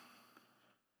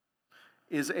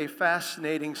is a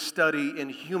fascinating study in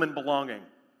human belonging.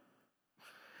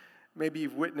 Maybe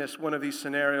you've witnessed one of these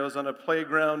scenarios on a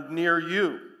playground near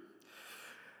you.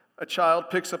 A child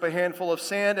picks up a handful of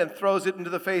sand and throws it into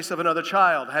the face of another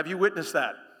child. Have you witnessed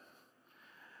that?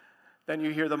 Then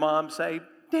you hear the mom say,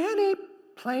 "Danny,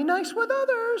 play nice with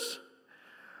others."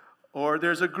 Or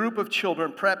there's a group of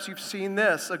children, perhaps you've seen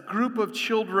this, a group of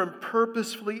children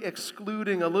purposefully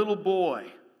excluding a little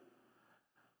boy.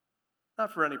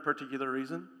 Not for any particular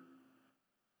reason.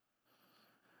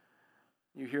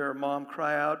 You hear a mom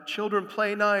cry out, "Children,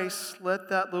 play nice. Let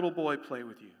that little boy play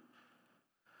with you."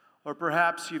 Or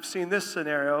perhaps you've seen this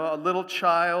scenario, a little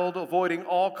child avoiding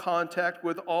all contact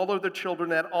with all other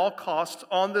children at all costs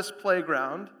on this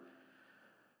playground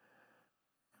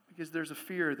because there's a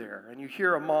fear there. And you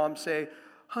hear a mom say,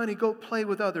 "Honey, go play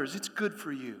with others. It's good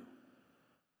for you."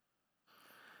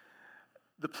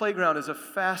 The playground is a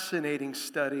fascinating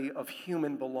study of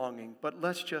human belonging, but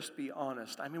let's just be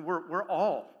honest. I mean, we're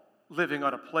all living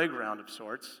on a playground of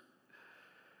sorts.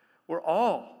 We're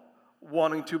all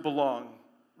wanting to belong,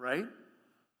 right?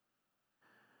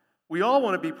 We all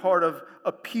want to be part of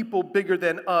a people bigger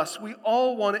than us. We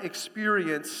all want to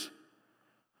experience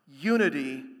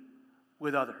unity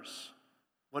with others,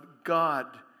 what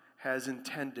God has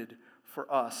intended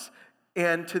for us.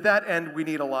 And to that end, we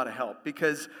need a lot of help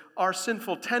because our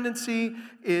sinful tendency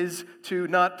is to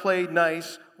not play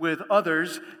nice with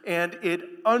others, and it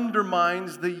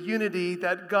undermines the unity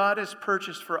that God has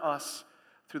purchased for us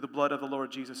through the blood of the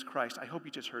Lord Jesus Christ. I hope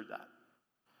you just heard that.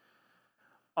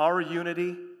 Our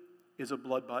unity is a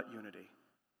blood-bought unity.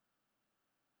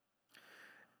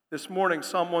 This morning,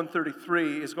 Psalm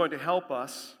 133 is going to help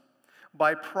us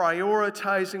by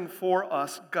prioritizing for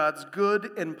us God's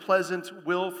good and pleasant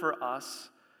will for us,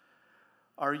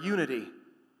 our unity,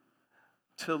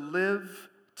 to live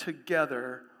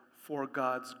together for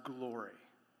God's glory.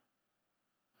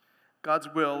 God's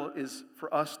will is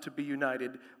for us to be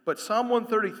united, but Psalm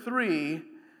 133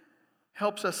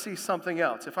 helps us see something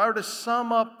else. If I were to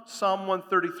sum up Psalm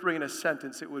 133 in a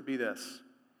sentence, it would be this: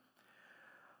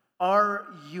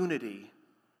 our unity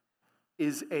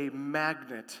is a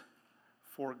magnet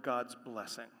for God's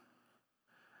blessing.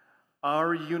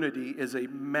 Our unity is a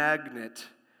magnet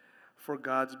for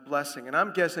God's blessing. And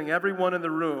I'm guessing everyone in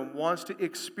the room wants to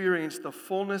experience the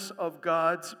fullness of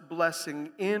God's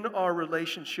blessing in our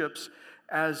relationships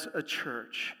as a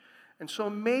church. And so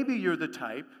maybe you're the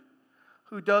type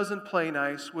who doesn't play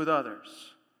nice with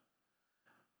others.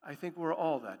 I think we're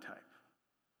all that type.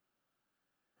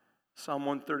 Psalm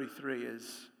 133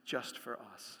 is just for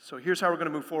us. So here's how we're going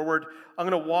to move forward. I'm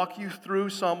going to walk you through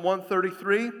Psalm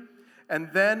 133,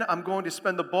 and then I'm going to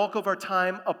spend the bulk of our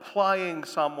time applying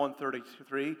Psalm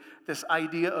 133, this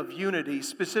idea of unity,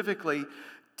 specifically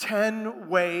 10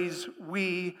 ways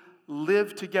we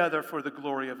live together for the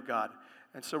glory of God.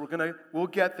 And so we'll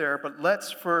get there, but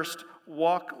let's first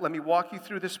let me walk you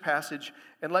through this passage,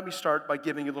 and let me start by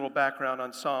giving you a little background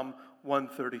on Psalm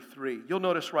 133. You'll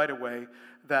notice right away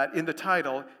that in the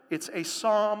title, it's a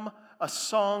psalm, a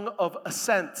song of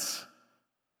ascents.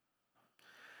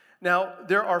 Now,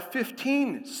 there are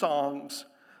 15 songs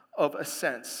of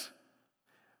ascents.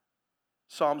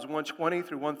 Psalms 120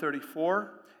 through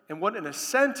 134. And what an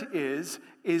ascent is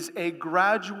a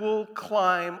gradual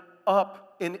climb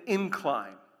up an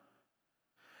incline.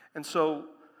 And so,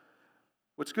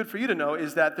 what's good for you to know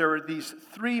is that there are these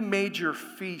 3 major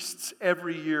feasts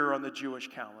every year on the Jewish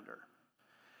calendar.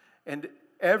 And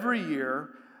every year,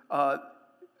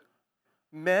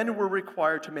 men were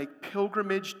required to make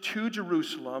pilgrimage to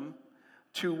Jerusalem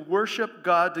to worship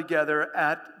God together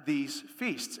at these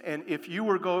feasts. And if you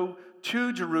were to go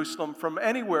to Jerusalem from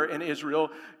anywhere in Israel,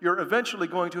 you're eventually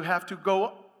going to have to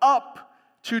go up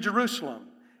to Jerusalem.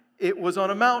 It was on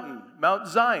a mountain, Mount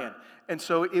Zion. And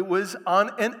so it was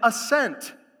on an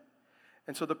ascent.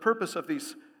 And so the purpose of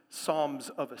these Psalms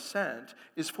of Ascent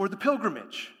is for the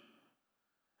pilgrimage.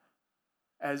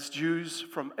 As Jews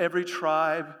from every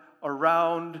tribe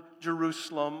around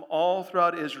Jerusalem, all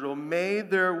throughout Israel,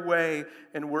 made their way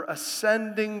and were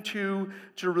ascending to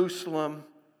Jerusalem,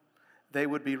 they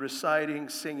would be reciting,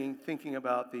 singing, thinking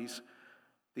about these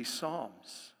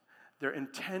psalms. They're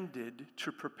intended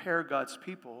to prepare God's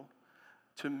people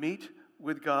to meet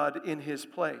with God in His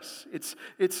place.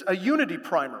 It's a unity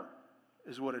primer,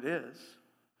 is what it is.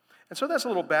 And so that's a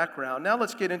little background. Now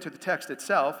let's get into the text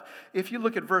itself. If you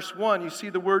look at verse 1, you see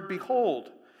the word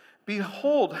behold.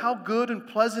 Behold, how good and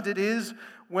pleasant it is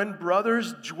when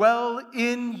brothers dwell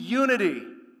in unity.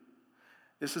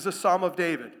 This is a Psalm of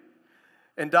David.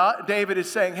 And David is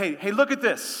saying, hey, look at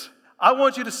this. I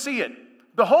want you to see it.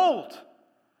 Behold,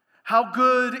 how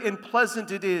good and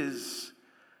pleasant it is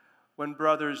when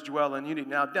brothers dwell in unity.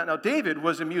 Now, David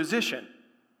was a musician.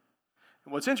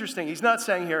 And what's interesting, he's not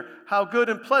saying here, how good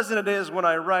and pleasant it is when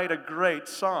I write a great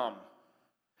psalm.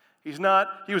 He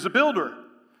was a builder.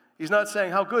 He's not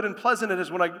saying how good and pleasant it is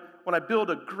when I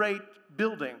build a great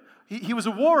building. He was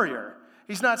a warrior.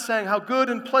 He's not saying how good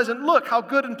and pleasant, look how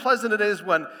good and pleasant it is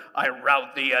when I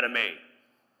rout the enemy.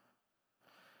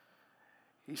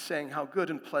 He's saying how good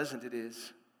and pleasant it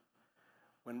is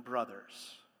when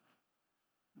brothers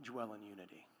dwell in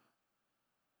unity.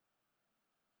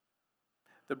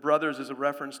 The brothers is a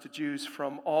reference to Jews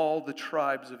from all the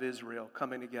tribes of Israel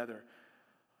coming together.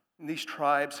 And these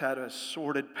tribes had a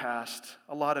sordid past,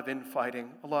 a lot of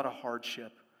infighting, a lot of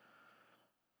hardship.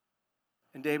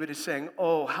 And David is saying,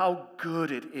 oh, how good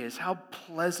it is, how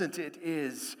pleasant it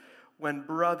is when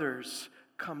brothers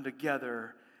come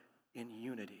together in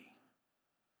unity.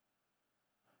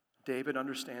 David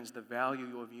understands the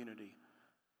value of unity.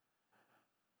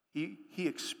 He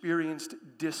experienced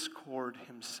discord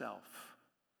himself.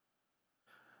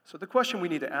 So the question we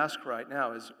need to ask right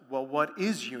now is, well, what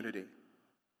is unity,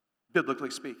 biblically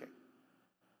speaking?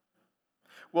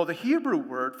 Well, the Hebrew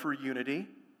word for unity,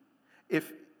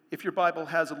 if your Bible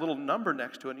has a little number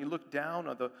next to it and you look down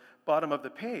on the bottom of the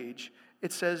page,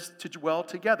 it says to dwell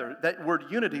together. That word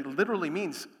unity literally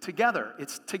means together.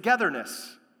 It's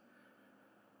togetherness.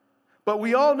 But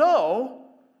we all know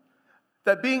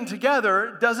that being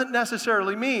together doesn't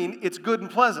necessarily mean it's good and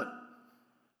pleasant.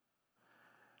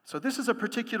 So this is a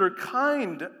particular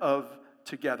kind of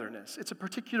togetherness. It's a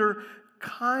particular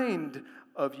kind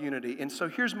of unity. And so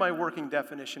here's my working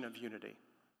definition of unity.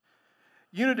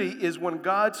 Unity is when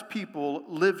God's people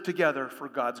live together for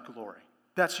God's glory.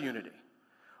 That's unity.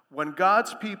 When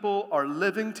God's people are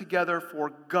living together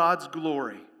for God's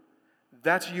glory,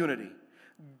 that's unity.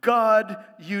 God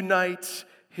unites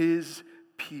his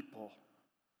people.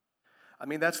 I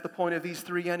mean, that's the point of these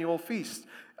 3 annual feasts.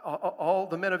 All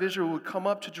the men of Israel would come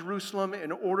up to Jerusalem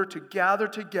in order to gather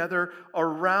together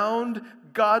around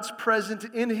God's presence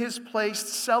in his place,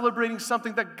 celebrating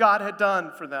something that God had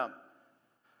done for them.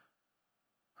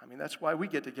 I mean, that's why we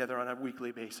get together on a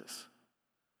weekly basis.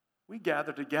 We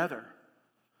gather together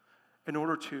in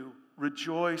order to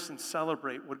rejoice and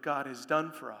celebrate what God has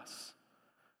done for us.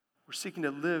 We're seeking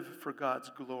to live for God's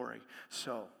glory.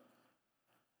 So,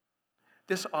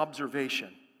 this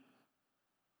observation,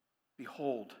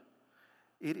 behold,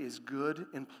 it is good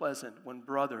and pleasant when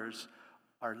brothers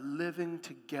are living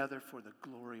together for the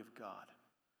glory of God.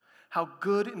 How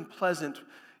good and pleasant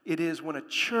it is when a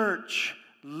church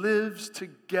lives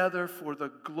together for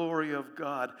the glory of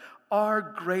God. Our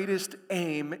greatest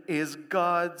aim is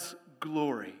God's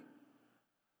glory.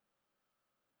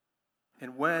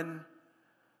 And when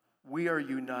we are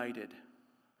united,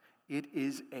 it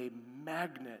is a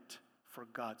magnet for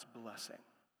God's blessing.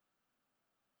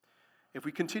 If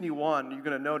we continue on, you're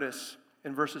going to notice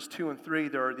in verses 2 and 3,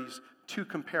 there are these 2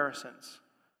 comparisons.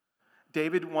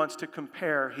 David wants to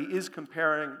compare, he is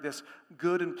comparing this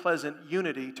good and pleasant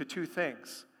unity to 2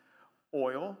 things.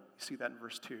 Oil, you see that in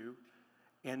verse 2,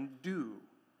 and dew,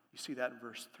 you see that in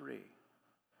verse 3.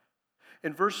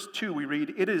 In verse 2 we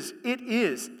read, it is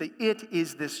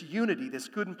this unity, this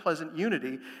good and pleasant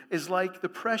unity, is like the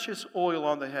precious oil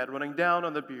on the head, running down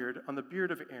on the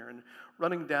beard of Aaron,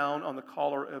 running down on the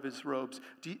collar of his robes.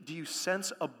 Do you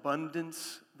sense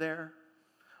abundance there?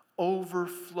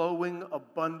 Overflowing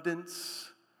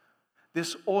abundance.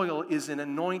 This oil is an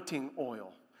anointing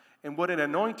oil. And what an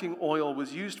anointing oil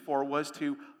was used for was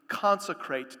to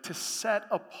consecrate, to set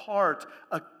apart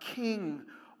a king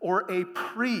or a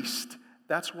priest.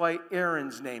 That's why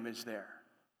Aaron's name is there.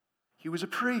 He was a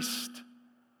priest.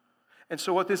 And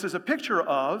so what this is a picture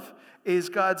of is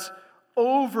God's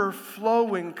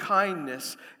overflowing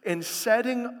kindness in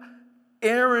setting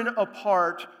Aaron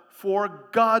apart for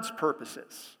God's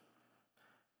purposes.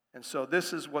 And so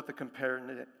this is what the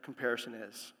comparison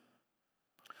is.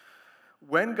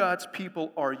 When God's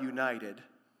people are united,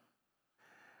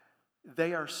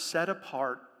 they are set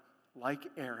apart like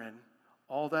Aaron,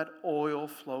 all that oil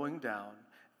flowing down.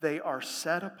 They are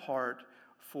set apart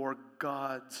for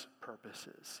God's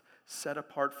purposes, set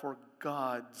apart for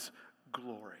God's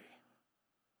glory.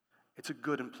 It's a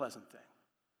good and pleasant thing.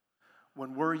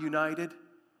 When we're united,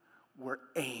 we're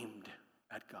aimed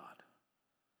at God.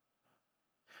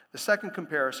 The second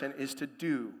comparison is to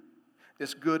dew.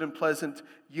 This good and pleasant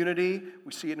unity,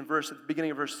 we see it at the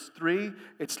beginning of verse 3.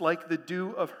 It's like the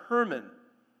dew of Hermon,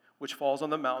 which falls on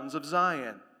the mountains of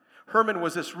Zion. Hermon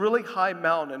was this really high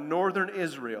mountain in northern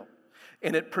Israel,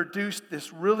 and it produced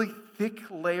this really thick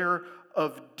layer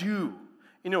of dew.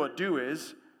 You know what dew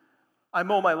is? I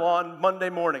mow my lawn Monday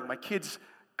morning. My kids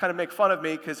kind of make fun of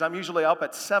me because I'm usually up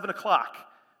at 7 o'clock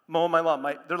mowing my lawn.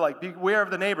 They're like, beware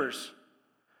of the neighbors.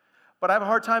 But I have a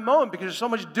hard time mowing because there's so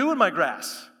much dew in my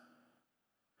grass.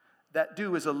 That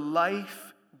dew is a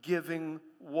life-giving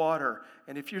water.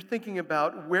 And if you're thinking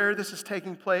about where this is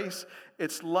taking place,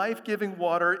 it's life-giving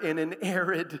water in an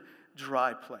arid,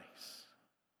 dry place.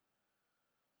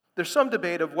 There's some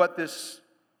debate of what this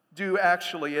dew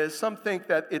actually is. Some think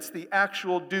that it's the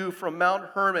actual dew from Mount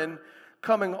Hermon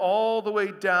coming all the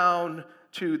way down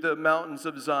to the mountains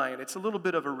of Zion. It's a little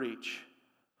bit of a reach.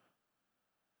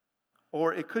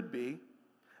 Or it could be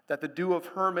that the dew of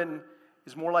Hermon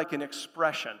is more like an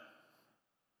expression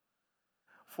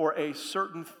for a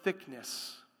certain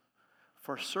thickness,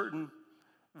 for a certain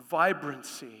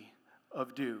vibrancy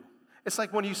of dew. It's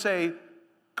like when you say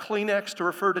Kleenex to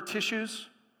refer to tissues,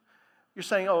 you're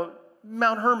saying, oh,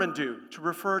 Mount Hermon dew, to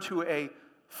refer to a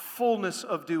fullness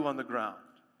of dew on the ground.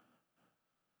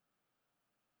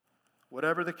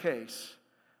 Whatever the case,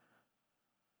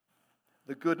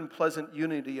 the good and pleasant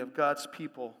unity of God's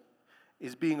people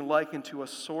is being likened to a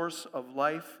source of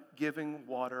life-giving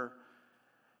water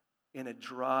in a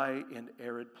dry and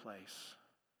arid place.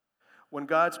 When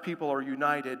God's people are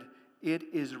united, it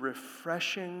is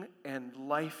refreshing and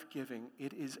life-giving.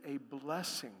 It is a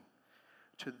blessing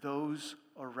to those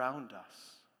around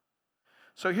us.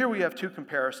 So here we have two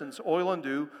comparisons, oil and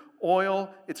dew. Oil,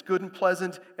 it's good and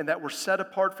pleasant, and that we're set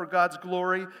apart for God's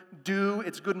glory. Dew,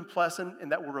 it's good and pleasant,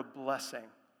 and that we're a blessing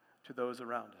to those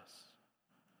around us.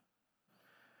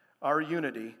 Our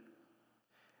unity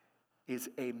is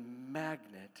a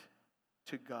magnet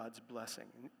to God's blessing.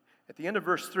 At the end of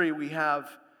verse 3, we have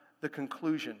the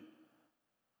conclusion.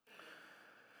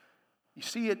 You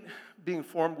see it being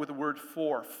formed with the word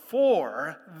for.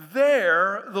 For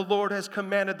there the Lord has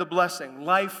commanded the blessing,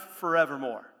 life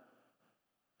forevermore.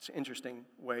 It's an interesting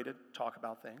way to talk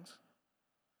about things.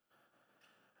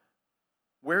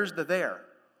 Where's the there?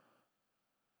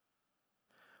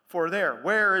 For there.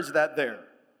 Where is that there?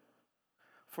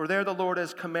 For there the Lord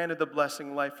has commanded the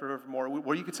blessing, life forevermore.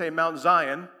 Well, you could say Mount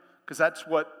Zion, because that's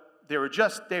what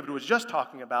David was just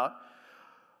talking about.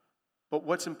 But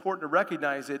what's important to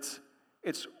recognize, it's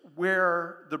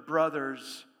where the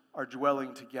brothers are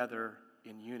dwelling together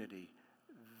in unity.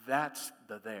 That's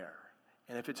the there.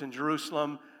 And if it's in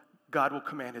Jerusalem, God will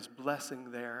command his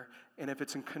blessing there. And if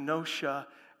it's in Kenosha,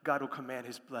 God will command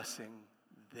his blessing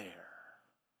there.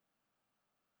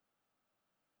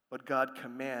 But God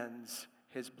commands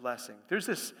his blessing. There's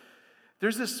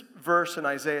this verse in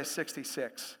Isaiah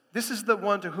 66. This is the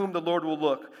one to whom the Lord will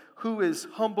look, who is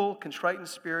humble, contrite in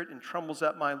spirit, and trembles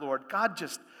at my Lord. God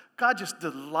just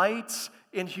delights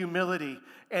in humility,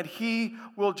 and he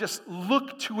will just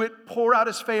look to it, pour out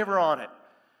his favor on it.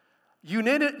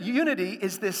 Unity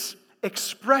is this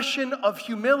expression of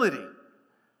humility,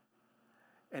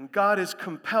 and God is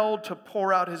compelled to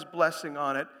pour out his blessing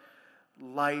on it,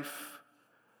 life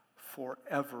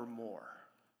forevermore.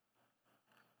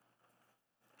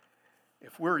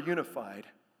 If we're unified,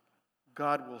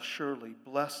 God will surely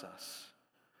bless us.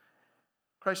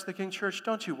 Christ the King Church,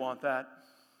 don't you want that?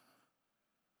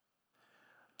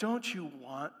 Don't you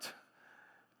want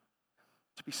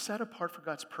to be set apart for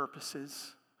God's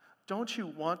purposes? Don't you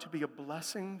want to be a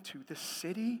blessing to this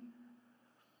city?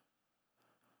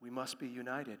 We must be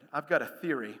united. I've got a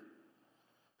theory,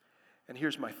 and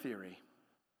here's my theory.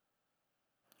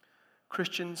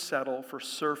 Christians settle for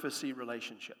surfacey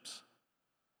relationships.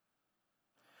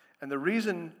 And the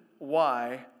reason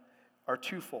why are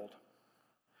twofold.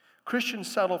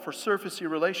 Christians settle for surfacey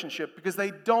relationship because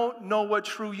they don't know what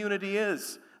true unity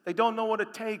is. They don't know what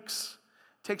it takes.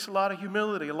 It takes a lot of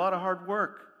humility, a lot of hard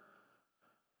work.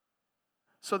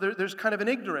 So there's kind of an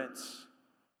ignorance.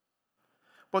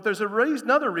 But there's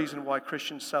another reason why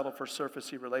Christians settle for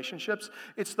surfacey relationships.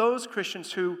 It's those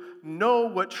Christians who know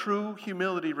what true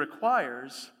humility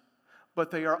requires,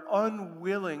 but they are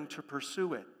unwilling to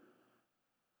pursue it.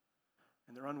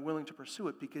 And they're unwilling to pursue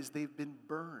it because they've been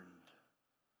burned.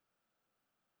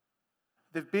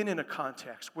 They've been in a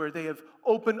context where they have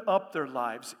opened up their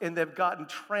lives and they've gotten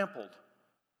trampled.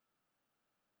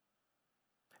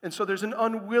 And so there's an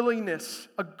unwillingness,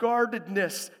 a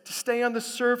guardedness to stay on the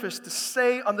surface, to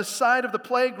stay on the side of the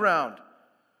playground.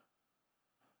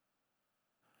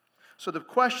 So the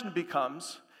question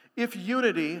becomes, if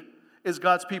unity is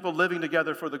God's people living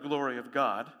together for the glory of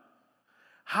God,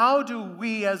 how do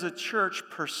we as a church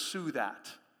pursue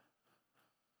that?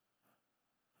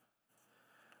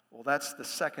 Well, that's the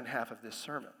second half of this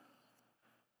sermon.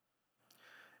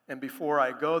 And before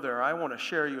I go there, I want to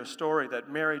share you a story that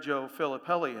Mary Jo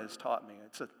Filippelli has taught me.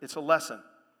 It's a lesson.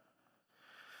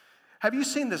 Have you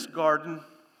seen this garden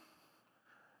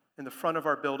in the front of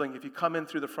our building. If you come in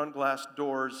through the front glass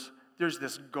doors, there's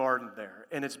this garden there,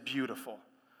 and it's beautiful.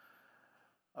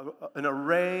 An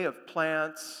array of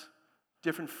plants,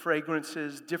 different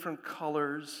fragrances, different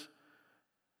colors.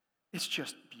 It's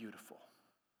just beautiful.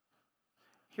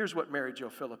 Here's what Mary Jo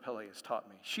Filippelli has taught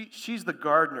me. She's the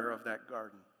gardener of that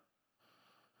garden.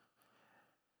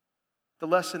 The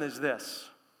lesson is this: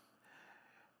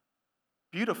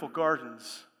 beautiful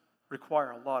gardens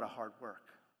require a lot of hard work.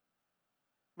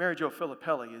 Mary Jo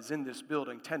Filippelli is in this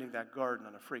building tending that garden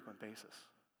on a frequent basis.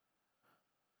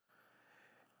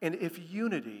 And if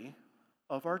unity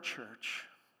of our church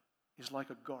is like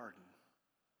a garden,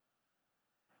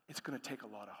 it's going to take a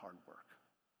lot of hard work.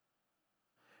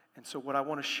 And so what I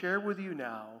want to share with you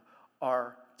now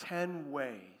are 10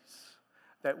 ways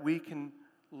that we can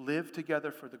live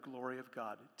together for the glory of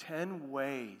God. 10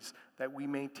 ways that we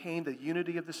maintain the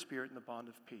unity of the Spirit and the bond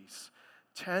of peace.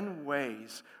 10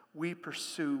 ways we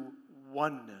pursue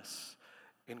oneness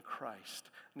in Christ.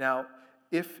 Now,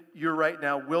 if you're right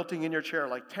now wilting in your chair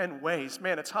like 10 ways,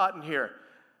 man, it's hot in here.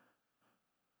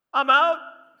 I'm out.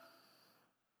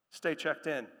 Stay checked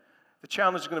in. The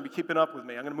challenge is going to be keeping up with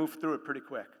me. I'm going to move through it pretty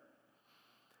quick.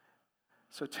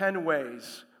 So 10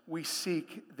 ways we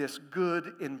seek this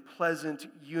good and pleasant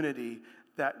unity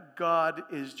that God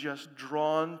is just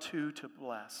drawn to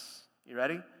bless. You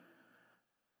ready?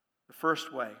 The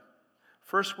first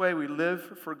way we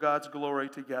live for God's glory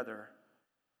together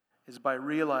is by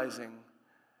realizing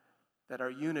that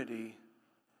our unity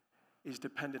is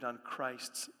dependent on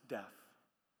Christ's death.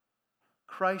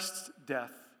 Christ's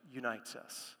death unites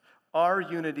us. Our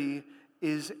unity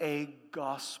is a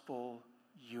gospel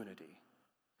unity.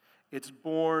 It's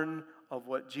born of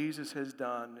what Jesus has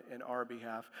done in our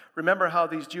behalf. Remember how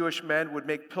these Jewish men would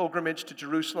make pilgrimage to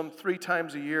Jerusalem 3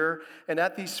 times a year, and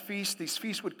at these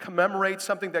feasts would commemorate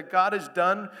something that God has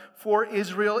done for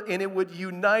Israel, and it would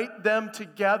unite them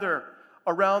together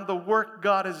around the work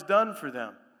God has done for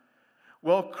them.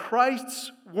 Well,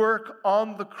 Christ's work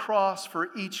on the cross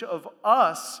for each of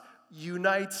us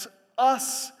unites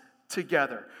us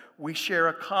together. We share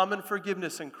a common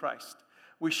forgiveness in Christ.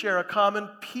 We share a common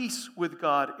peace with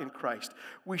God in Christ.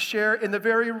 We share in the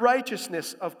very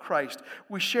righteousness of Christ.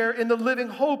 We share in the living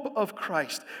hope of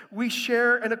Christ. We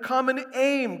share in a common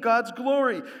aim, God's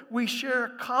glory. We share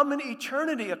a common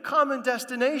eternity, a common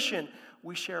destination.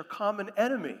 We share a common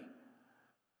enemy.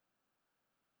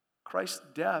 Christ's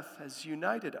death has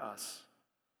united us.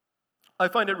 I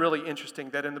find it really interesting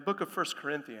that in the book of 1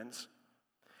 Corinthians,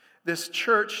 this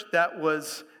church that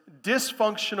was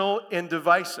dysfunctional and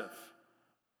divisive,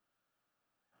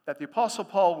 that the Apostle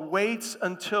Paul waits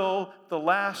until the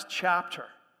last chapter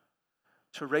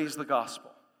to raise the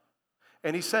gospel.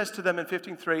 And he says to them in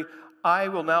 15:3, I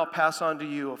will now pass on to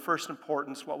you of first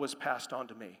importance what was passed on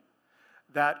to me,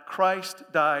 that Christ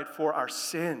died for our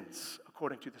sins,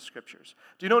 according to the Scriptures.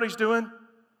 Do you know what he's doing?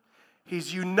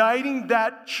 He's uniting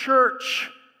that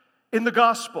church in the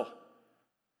gospel.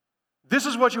 This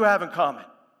is what you have in common.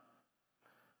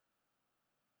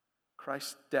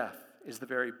 Christ's death is the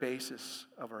very basis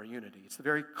of our unity. It's the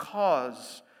very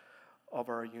cause of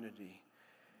our unity.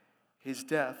 His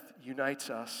death unites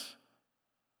us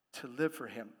to live for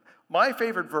him. My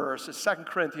favorite verse is 2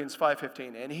 Corinthians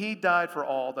 5:15. And he died for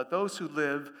all, that those who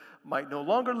live might no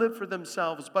longer live for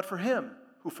themselves, but for him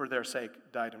who for their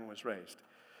sake died and was raised.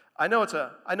 I know it's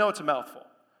a mouthful.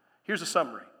 Here's a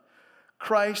summary.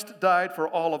 Christ died for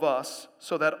all of us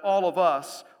so that all of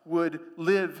us would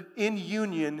live in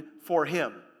union for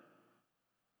him.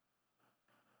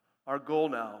 Our goal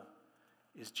now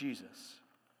is Jesus.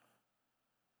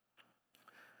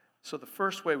 So the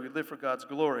first way we live for God's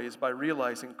glory is by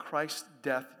realizing Christ's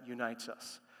death unites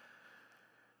us.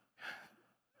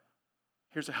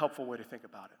 Here's a helpful way to think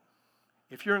about it.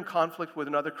 If you're in conflict with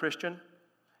another Christian,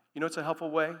 you know it's a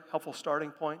helpful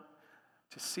starting point?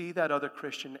 To see that other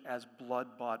Christian as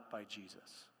blood-bought by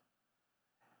Jesus.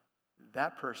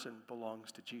 That person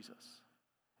belongs to Jesus.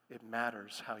 It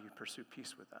matters how you pursue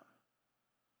peace with them.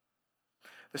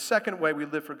 The second way we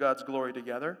live for God's glory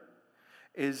together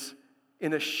is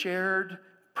in a shared,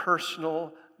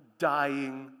 personal,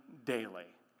 dying daily.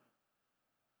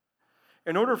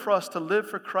 In order for us to live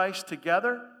for Christ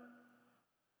together,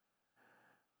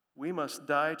 we must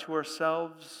die to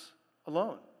ourselves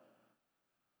alone,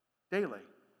 daily.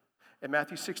 In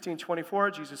Matthew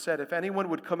 16:24, Jesus said, if anyone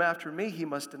would come after me, he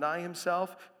must deny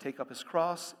himself, take up his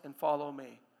cross, and follow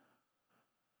me.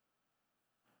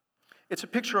 It's a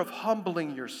picture of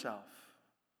humbling yourself,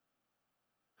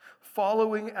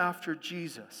 following after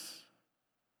Jesus.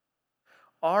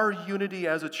 Our unity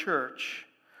as a church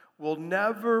will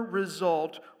never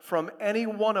result from any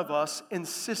one of us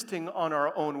insisting on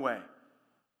our own way.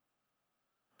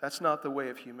 That's not the way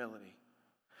of humility.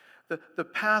 The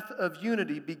path of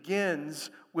unity begins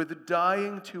with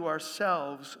dying to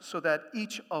ourselves so that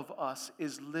each of us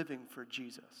is living for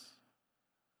Jesus.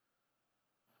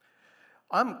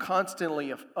 I'm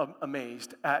constantly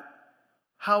amazed at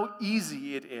how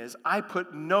easy it is. I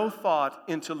put no thought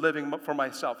into living for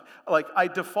myself. Like, I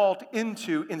default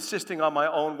into insisting on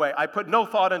my own way. I put no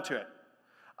thought into it.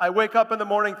 I wake up in the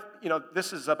morning,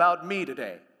 this is about me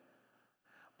today.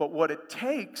 But what it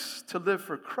takes to live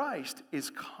for Christ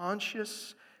is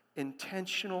conscious,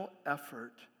 intentional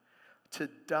effort to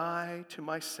die to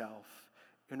myself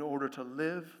in order to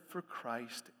live for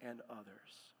Christ and others.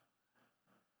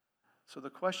 So the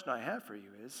question I have for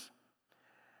you is,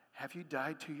 have you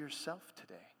died to yourself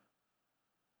today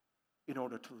in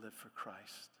order to live for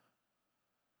Christ?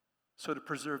 So to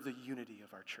preserve the unity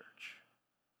of our church.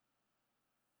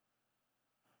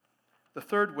 The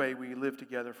third way we live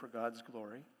together for God's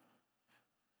glory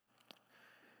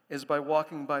is by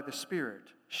walking by the Spirit,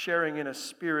 sharing in a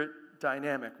Spirit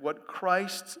dynamic. What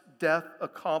Christ's death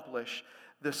accomplished,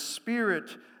 the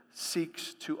Spirit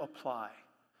seeks to apply.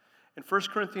 In 1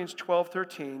 Corinthians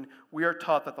 12:13, we are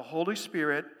taught that the Holy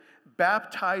Spirit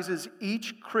baptizes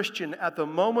each Christian at the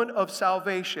moment of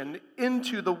salvation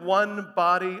into the one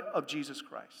body of Jesus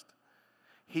Christ.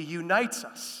 He unites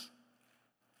us.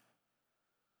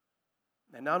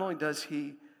 And not only does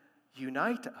he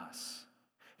unite us,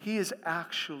 he is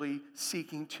actually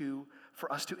seeking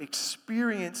for us to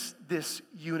experience this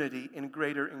unity in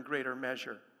greater and greater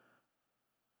measure.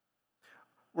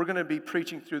 We're going to be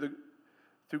preaching through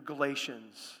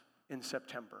Galatians in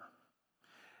September.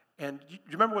 And do you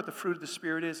remember what the fruit of the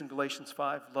Spirit is in Galatians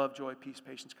 5? Love, joy, peace,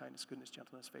 patience, kindness, goodness,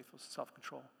 gentleness, faithfulness,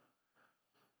 self-control.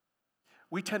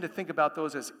 We tend to think about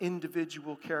those as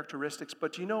individual characteristics,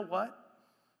 but do you know what?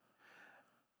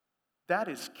 That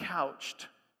is couched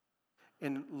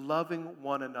in loving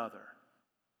one another.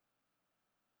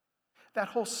 That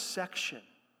whole section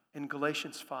in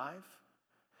Galatians 5,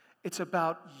 it's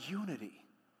about unity.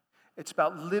 It's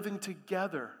about living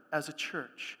together as a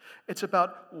church. It's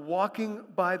about walking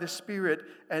by the Spirit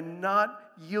and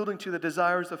not yielding to the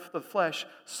desires of the flesh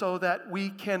so that we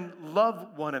can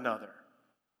love one another.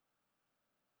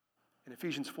 In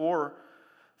Ephesians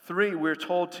 4:3, we're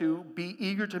told to be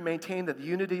eager to maintain the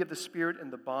unity of the Spirit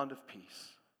and the bond of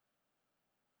peace.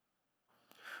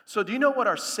 So do you know what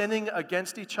our sinning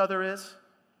against each other is?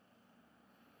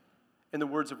 In the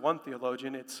words of one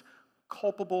theologian, it's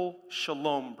culpable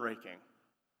shalom breaking.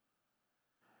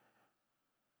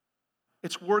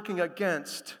 It's working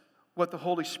against what the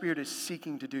Holy Spirit is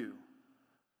seeking to do,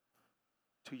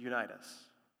 to unite us.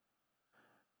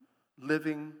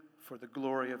 Living for the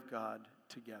glory of God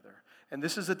together. And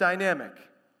this is a dynamic.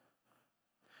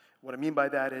 What I mean by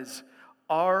that is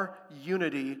our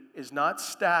unity is not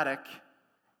static,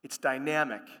 it's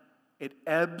dynamic. It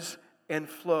ebbs and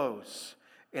flows.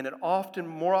 And it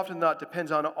more often than not, depends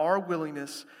on our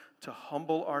willingness to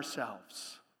humble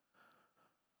ourselves.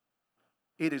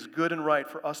 It is good and right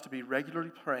for us to be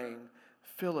regularly praying,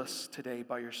 fill us today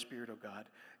by your Spirit, O God.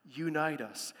 Unite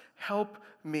us. Help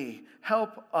me.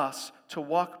 Help us to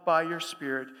walk by your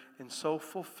Spirit and so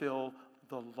fulfill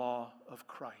the law of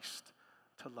Christ,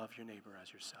 to love your neighbor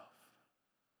as yourself.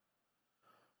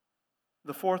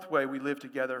 The fourth way we live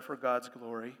together for God's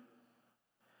glory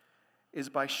is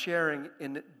by sharing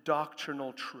in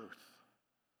doctrinal truth.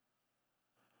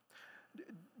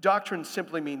 Doctrine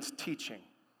simply means teaching.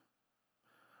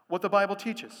 What the Bible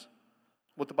teaches.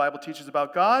 What the Bible teaches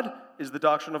about God is the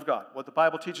doctrine of God. What the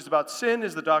Bible teaches about sin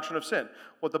is the doctrine of sin.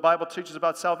 What the Bible teaches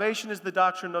about salvation is the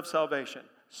doctrine of salvation,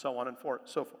 so on and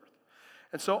so forth.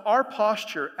 And so our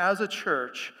posture as a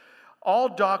church, all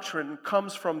doctrine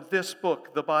comes from this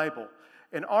book, the Bible.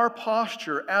 And our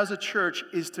posture as a church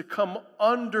is to come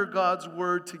under God's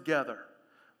word together.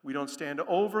 We don't stand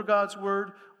over God's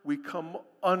word, we come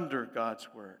under God's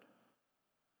word.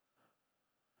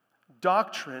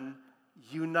 Doctrine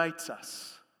unites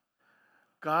us.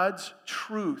 God's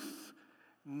truth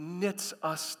knits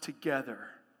us together.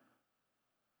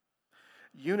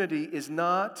 Unity is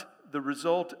not the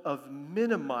result of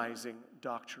minimizing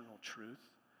doctrinal truth.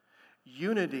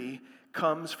 Unity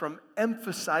comes from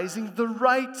emphasizing the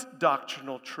right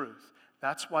doctrinal truth.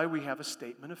 That's why we have a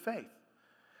statement of faith.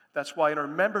 That's why in our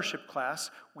membership class,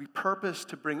 we purpose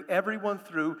to bring everyone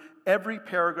through every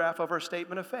paragraph of our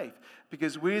statement of faith.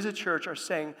 Because we as a church are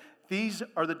saying, these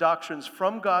are the doctrines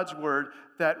from God's word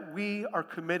that we are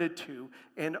committed to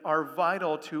and are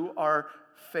vital to our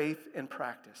faith and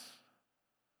practice.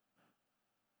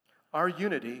 Our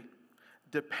unity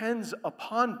depends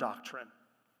upon doctrine,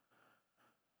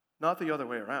 not the other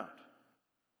way around.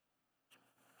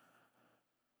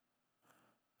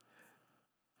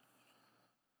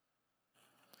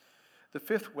 The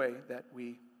fifth way that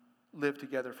we live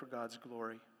together for God's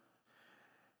glory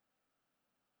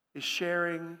is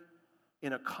sharing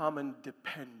in a common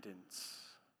dependence.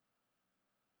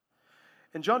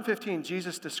 In John 15,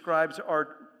 Jesus describes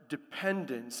our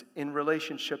dependence in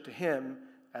relationship to him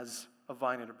as a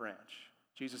vine and a branch.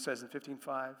 Jesus says in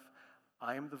 15:5,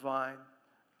 I am the vine,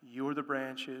 you are the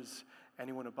branches.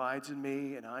 Anyone abides in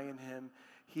me and I in him,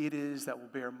 he it is that will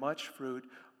bear much fruit,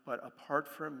 but apart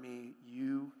from me,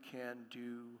 you can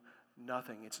do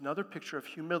nothing. It's another picture of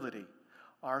humility,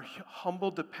 our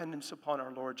humble dependence upon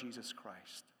our Lord Jesus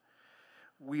Christ.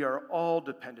 We are all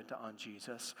dependent on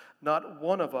Jesus. Not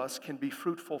one of us can be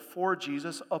fruitful for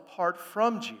Jesus apart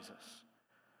from Jesus.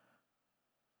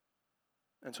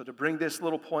 And so to bring this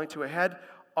little point to a head,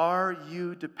 are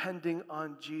you depending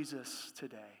on Jesus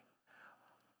today?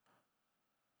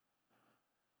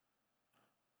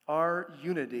 Our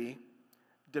unity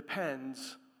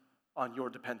depends on your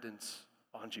dependence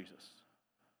on Jesus.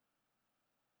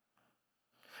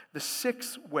 The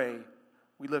sixth way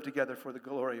we live together for the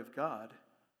glory of God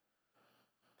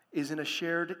is in a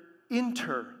shared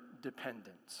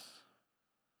interdependence.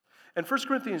 In 1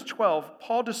 Corinthians 12,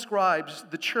 Paul describes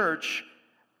the church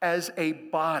as a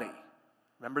body.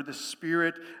 Remember, the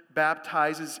Spirit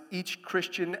baptizes each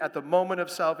Christian at the moment of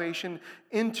salvation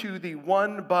into the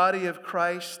one body of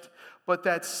Christ, but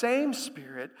that same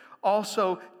Spirit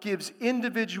also gives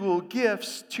individual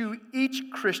gifts to each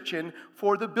Christian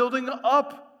for the building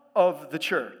up of the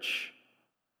church.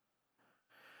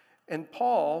 And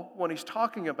Paul, when he's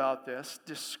talking about this,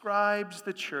 describes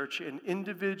the church and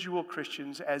individual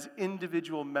Christians as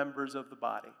individual members of the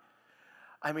body.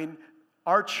 I mean,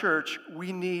 our church,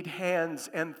 we need hands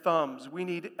and thumbs. We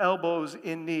need elbows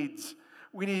and knees.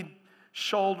 We need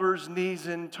shoulders, knees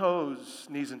and toes.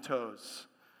 Knees and toes.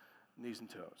 Knees and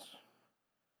toes.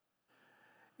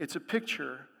 It's a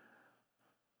picture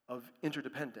of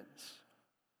interdependence.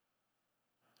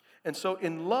 And so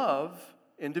in love,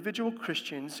 individual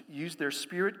Christians use their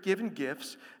Spirit-given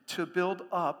gifts to build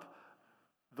up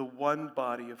the one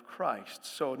body of Christ.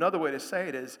 So another way to say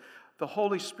it is, the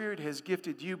Holy Spirit has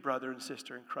gifted you, brother and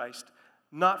sister in Christ,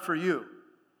 not for you.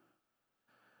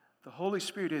 The Holy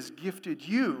Spirit has gifted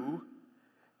you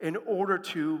in order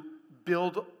to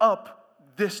build up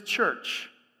this church.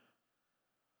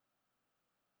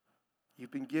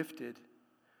 You've been gifted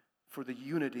for the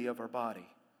unity of our body.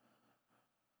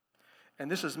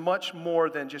 And this is much more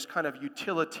than just kind of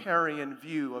utilitarian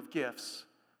view of gifts.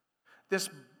 This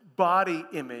body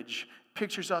image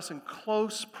pictures us in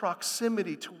close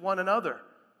proximity to one another,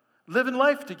 living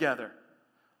life together,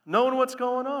 knowing what's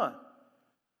going on.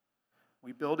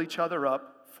 We build each other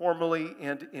up formally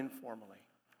and informally.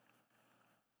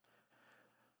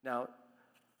 Now,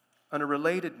 on a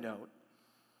related note,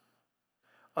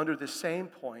 under the same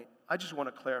point, I just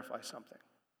want to clarify something.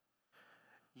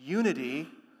 Unity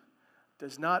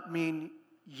does not mean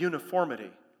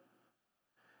uniformity.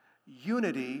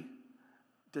 Unity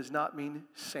does not mean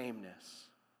sameness.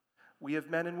 We have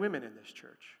men and women in this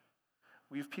church.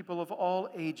 We have people of all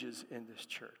ages in this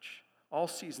church, all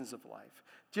seasons of life,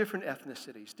 different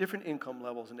ethnicities, different income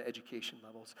levels and education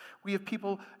levels. We have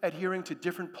people adhering to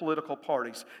different political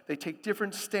parties. They take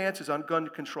different stances on gun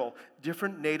control,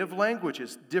 different native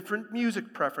languages, different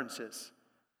music preferences.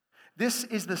 This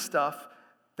is the stuff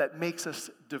that makes us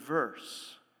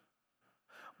diverse.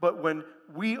 But when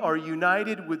we are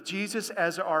united with Jesus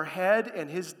as our head and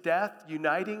his death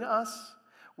uniting us,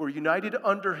 we're united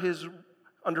under his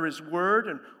word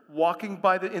and walking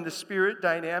in the Spirit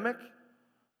dynamic,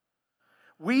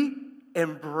 we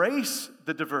embrace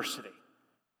the diversity.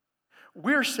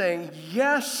 We're saying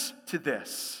yes to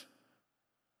this.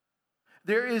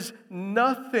 There is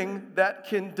nothing that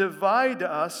can divide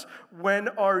us when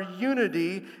our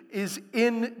unity is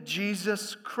in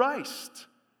Jesus Christ.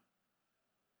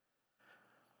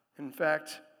 In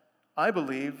fact, I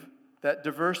believe that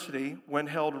diversity, when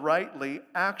held rightly,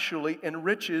 actually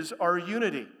enriches our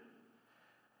unity.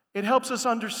 It helps us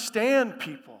understand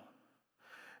people.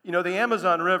 You know, the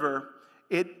Amazon River,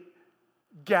 it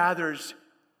gathers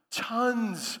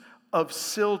tons of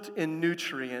silt and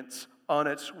nutrients on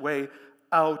its way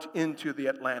out into the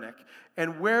Atlantic.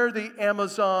 And where the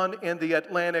Amazon and the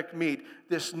Atlantic meet,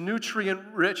 this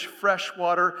nutrient-rich fresh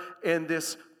water and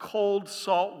this cold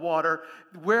salt water,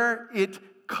 where it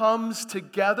comes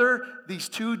together, these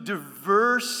two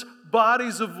diverse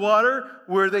bodies of water,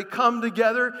 where they come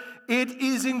together, it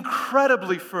is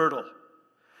incredibly fertile.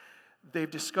 they've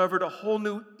discovered a whole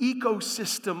new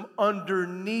ecosystem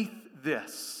underneath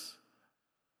this.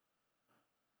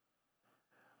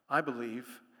 I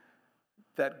believe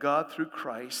that God, through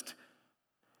Christ,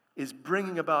 is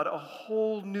bringing about a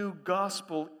whole new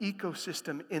gospel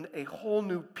ecosystem in a whole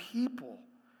new people.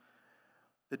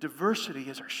 The diversity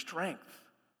is our strength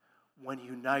when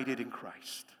united in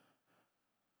Christ.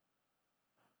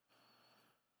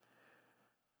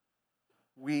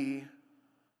 We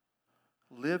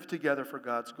live together for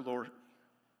God's glory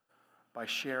by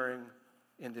sharing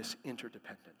in this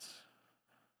interdependence.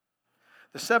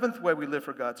 The seventh way we live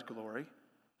for God's glory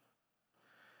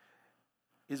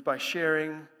is by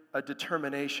sharing a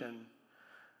determination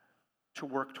to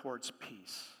work towards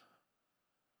peace.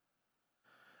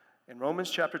 In Romans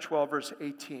chapter 12, verse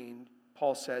 18,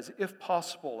 Paul says, "If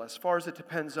possible, as far as it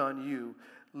depends on you,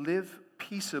 live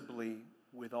peaceably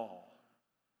with all."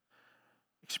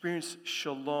 Experience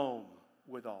shalom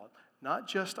with all. Not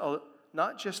just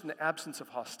an absence of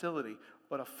hostility,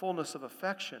 but a fullness of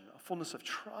affection, a fullness of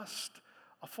trust,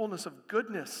 a fullness of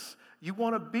goodness. You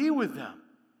want to be with them.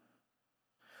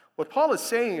 What Paul is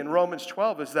saying in Romans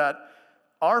 12 is that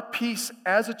our peace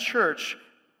as a church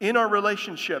in our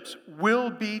relationships will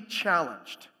be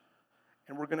challenged,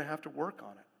 and we're going to have to work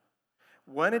on it.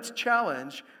 When it's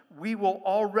challenged, we will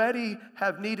already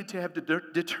have needed to have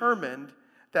determined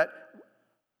that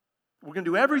we're going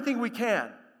to do everything we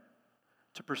can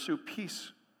to pursue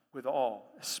peace with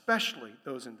all, especially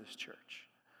those in this church.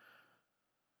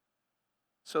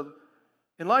 So,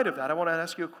 in light of that, I want to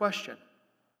ask you a question.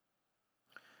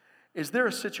 Is there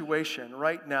a situation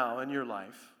right now in your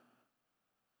life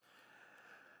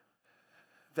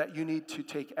that you need to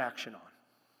take action on?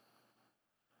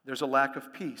 There's a lack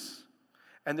of peace,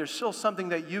 and there's still something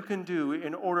that you can do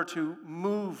in order to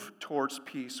move towards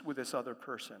peace with this other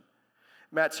person.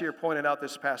 Matt Sear pointed out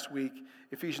this past week,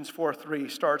 Ephesians 4:3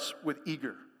 starts with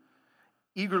eager.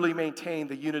 Eagerly maintain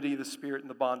the unity of the Spirit and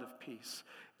the bond of peace.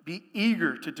 Be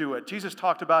eager to do it. Jesus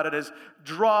talked about it as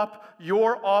drop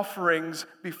your offerings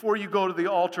before you go to the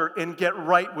altar and get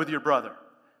right with your brother.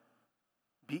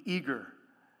 Be eager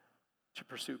to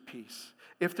pursue peace.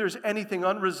 If there's anything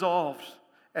unresolved,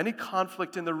 any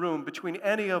conflict in the room between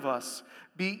any of us,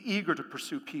 be eager to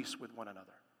pursue peace with one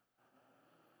another.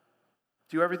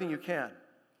 Do everything you can.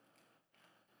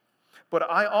 But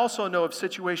I also know of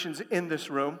situations in this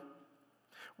room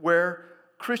where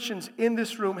Christians in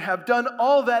this room have done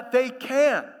all that they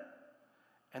can,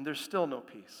 and there's still no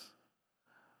peace.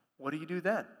 What do you do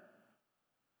then?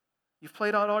 You've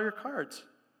played out all your cards.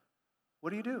 What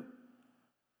do you do?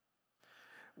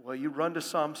 Well, you run to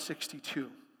Psalm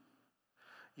 62.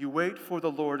 You wait for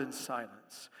the Lord in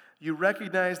silence. You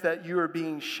recognize that you are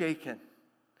being shaken.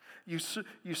 You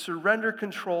surrender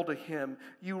control to Him.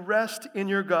 You rest in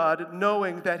your God,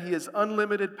 knowing that He is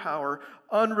unlimited power,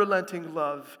 unrelenting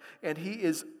love, and He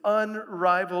is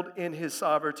unrivaled in His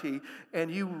sovereignty.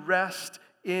 And you rest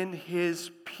in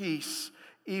His peace,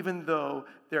 even though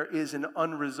there is an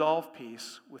unresolved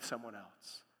peace with someone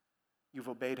else. You've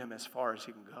obeyed Him as far as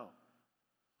He can go.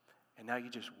 And now you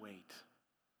just wait.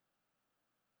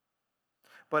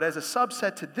 But as a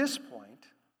subset to this point,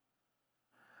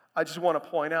 I just want to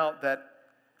point out that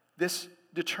this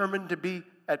determined to be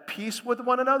at peace with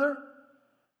one another,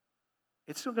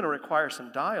 it's still going to require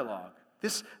some dialogue.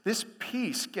 This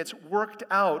peace gets worked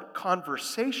out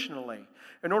conversationally.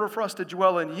 In order for us to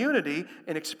dwell in unity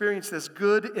and experience this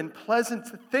good and pleasant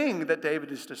thing that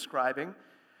David is describing,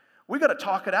 we got to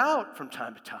talk it out from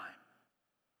time to time.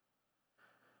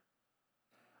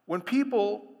 When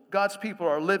God's people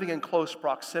are living in close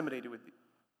proximity with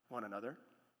one another,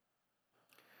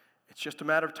 it's just a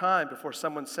matter of time before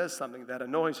someone says something that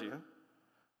annoys you,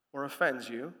 or offends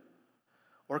you,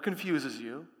 or confuses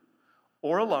you,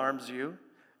 or alarms you,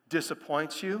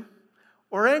 disappoints you,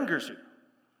 or angers you.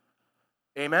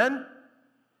 Amen?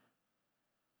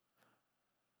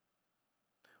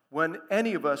 When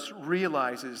any of us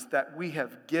realizes that we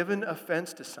have given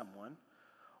offense to someone,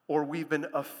 or we've been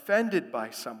offended by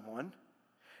someone,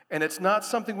 and it's not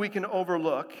something we can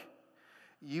overlook,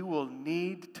 you will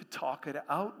need to talk it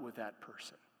out with that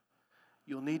person.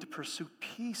 You'll need to pursue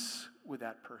peace with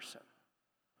that person.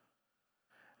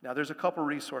 Now, there's a couple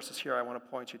resources here I want to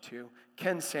point you to.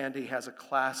 Ken Sande has a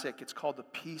classic. It's called The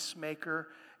Peacemaker.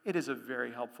 It is a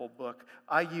very helpful book.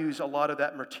 I use a lot of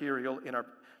that material in our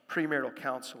premarital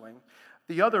counseling.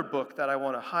 The other book that I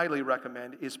want to highly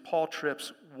recommend is Paul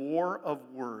Tripp's War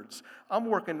of Words. I'm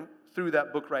working through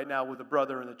that book right now with a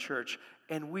brother in the church,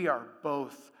 and we are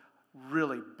both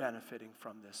really benefiting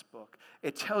from this book.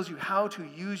 It tells you how to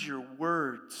use your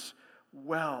words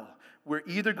well. We're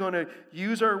either going to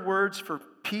use our words for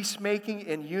peacemaking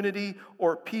and unity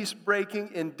or peace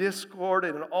breaking and discord,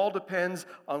 and it all depends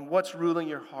on what's ruling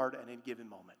your heart at any given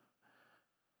moment.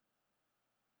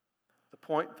 The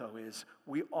point, though, is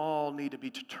we all need to be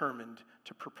determined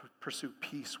to pursue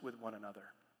peace with one another.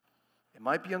 It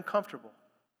might be uncomfortable,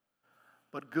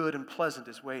 but good and pleasant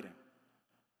is waiting.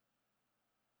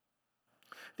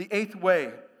 The eighth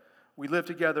way we live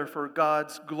together for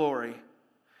God's glory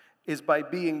is by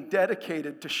being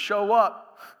dedicated to show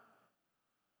up.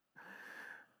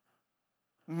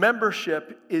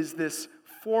 Membership is this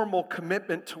formal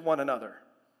commitment to one another.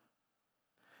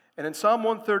 And in Psalm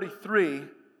 133,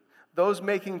 those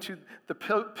making to the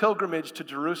pilgrimage to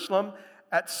Jerusalem,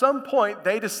 at some point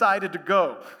they decided to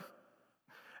go.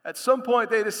 At some point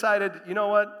they decided, you know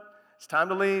what? It's time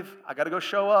to leave. I got to go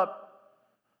show up.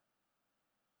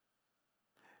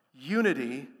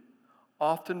 Unity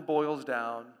often boils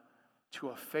down to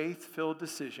a faith-filled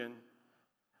decision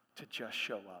to just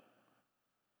show up.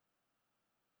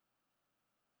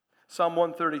 Psalm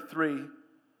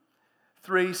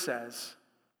 133:3 says,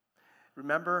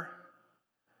 remember,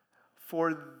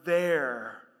 for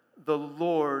there the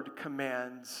Lord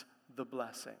commands the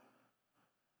blessing.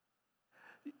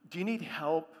 Do you need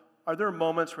help? Are there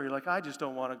moments where you're like, I just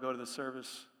don't want to go to the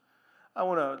service? I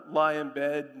want to lie in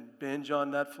bed and binge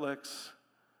on Netflix.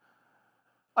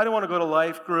 I don't want to go to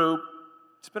life group.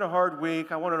 It's been a hard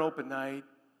week. I want an open night.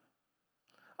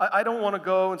 I don't want to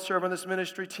go and serve on this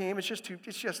ministry team. It's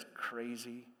just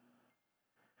crazy.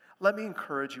 Let me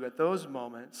encourage you at those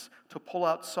moments to pull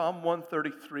out Psalm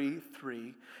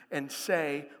 133:3 and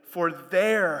say, for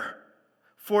there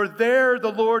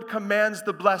the Lord commands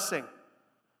the blessing.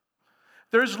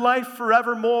 There's life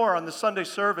forevermore on the Sunday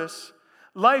service,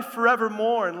 life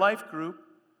forevermore in life group.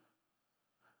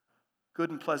 Good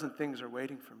and pleasant things are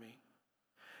waiting for me.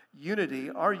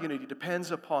 Our unity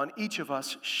depends upon each of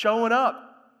us showing up.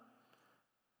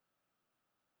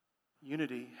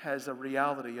 Unity has a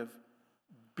reality of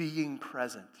being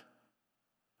present.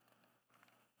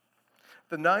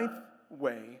 The ninth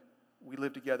way we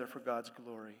live together for God's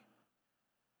glory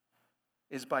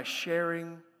is by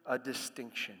sharing a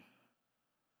distinction.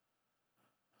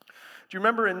 Do you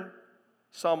remember in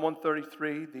Psalm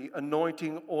 133, the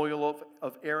anointing oil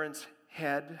of Aaron's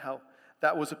head, how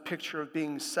that was a picture of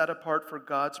being set apart for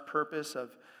God's purpose?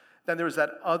 Then there was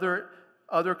that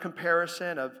other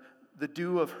comparison of the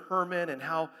dew of Hermon and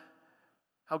how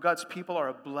God's people are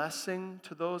a blessing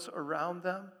to those around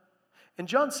them. In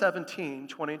John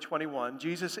 17:20 and 21,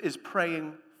 Jesus is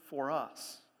praying for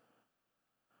us.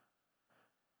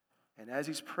 And as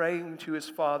he's praying to his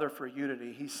Father for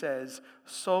unity, he says,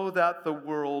 so that the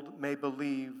world may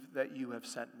believe that you have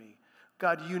sent me.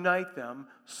 God, unite them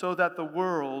so that the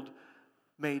world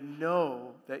may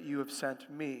know that you have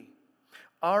sent me.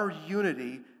 Our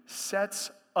unity sets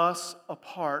us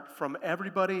apart from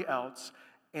everybody else,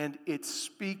 and it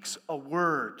speaks a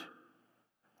word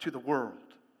to the world.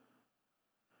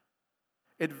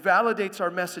 It validates our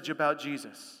message about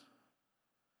Jesus,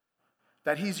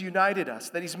 that he's united us,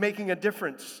 that he's making a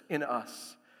difference in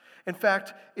us. In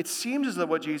fact, it seems as though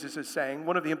what Jesus is saying,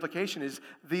 one of the implications is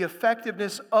the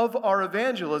effectiveness of our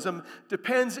evangelism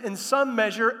depends in some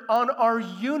measure on our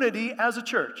unity as a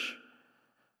church.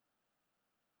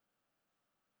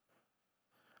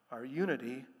 Our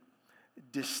unity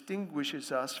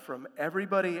distinguishes us from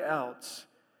everybody else,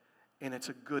 and it's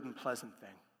a good and pleasant thing.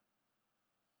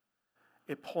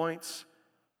 It points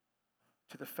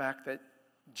to the fact that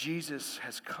Jesus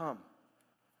has come.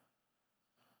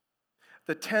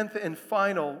 The 10th and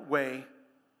final way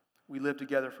we live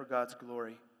together for God's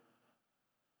glory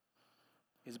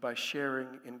is by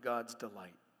sharing in God's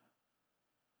delight.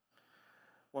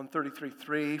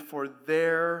 133:3, for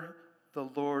there the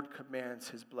Lord commands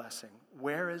his blessing.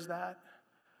 Where is that?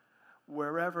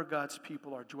 Wherever God's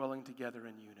people are dwelling together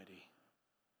in unity.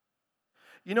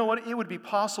 You know what? It would be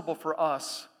possible for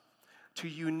us to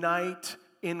unite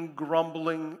in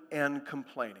grumbling and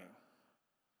complaining.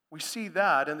 We see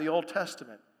that in the Old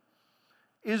Testament.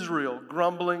 Israel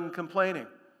grumbling, complaining.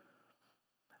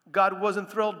 God wasn't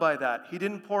thrilled by that. He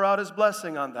didn't pour out his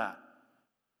blessing on that.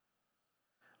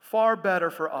 Far better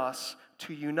for us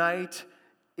to unite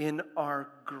in our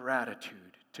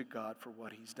gratitude to God for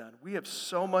what he's done. We have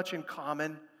so much in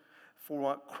common for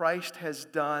what Christ has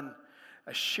done.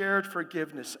 A shared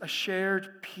forgiveness, a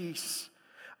shared peace,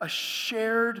 a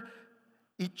shared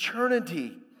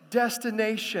eternity,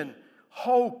 destination,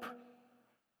 hope.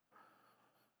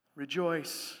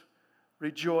 Rejoice,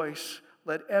 rejoice,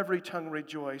 let every tongue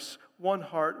rejoice. One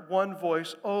heart, one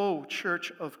voice, O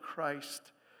Church of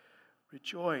Christ,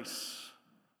 rejoice.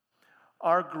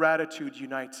 our gratitude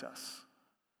unites us.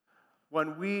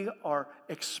 When we are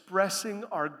expressing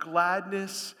our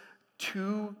gladness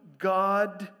to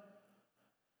God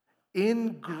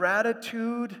in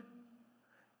gratitude,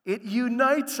 it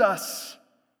unites us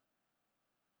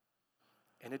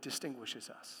and it distinguishes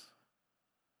us.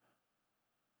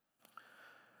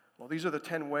 Well, these are the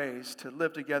 10 ways to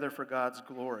live together for God's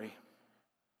glory.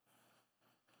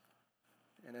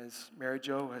 And as Mary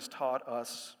Jo has taught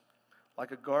us,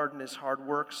 like a garden is hard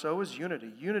work, so is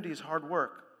unity. Unity is hard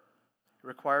work. It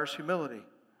requires humility,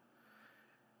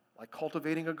 like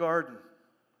cultivating a garden.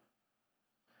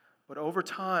 But over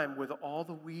time, with all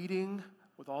the weeding,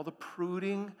 with all the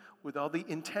pruning, with all the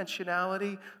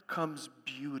intentionality, comes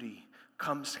beauty,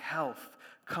 comes health,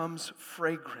 comes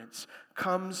fragrance,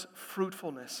 comes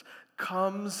fruitfulness,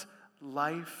 comes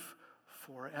life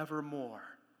forevermore.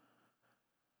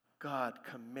 God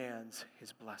commands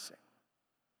his blessing.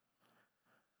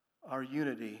 Our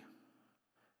unity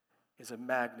is a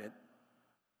magnet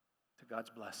to God's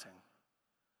blessing.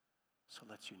 So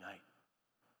let's unite.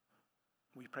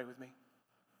 Will you pray with me?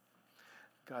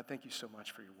 God, thank you so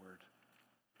much for your word.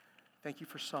 Thank you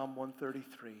for Psalm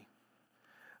 133.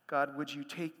 God, would you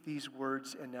take these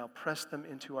words and now press them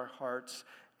into our hearts?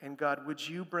 And God, would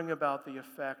you bring about the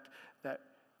effect that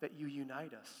you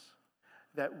unite us,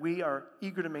 that we are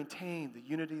eager to maintain the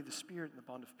unity of the Spirit and the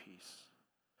bond of peace.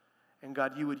 And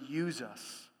God, you would use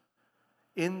us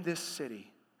in this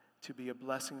city to be a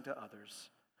blessing to others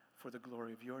for the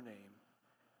glory of your name.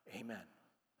 Amen.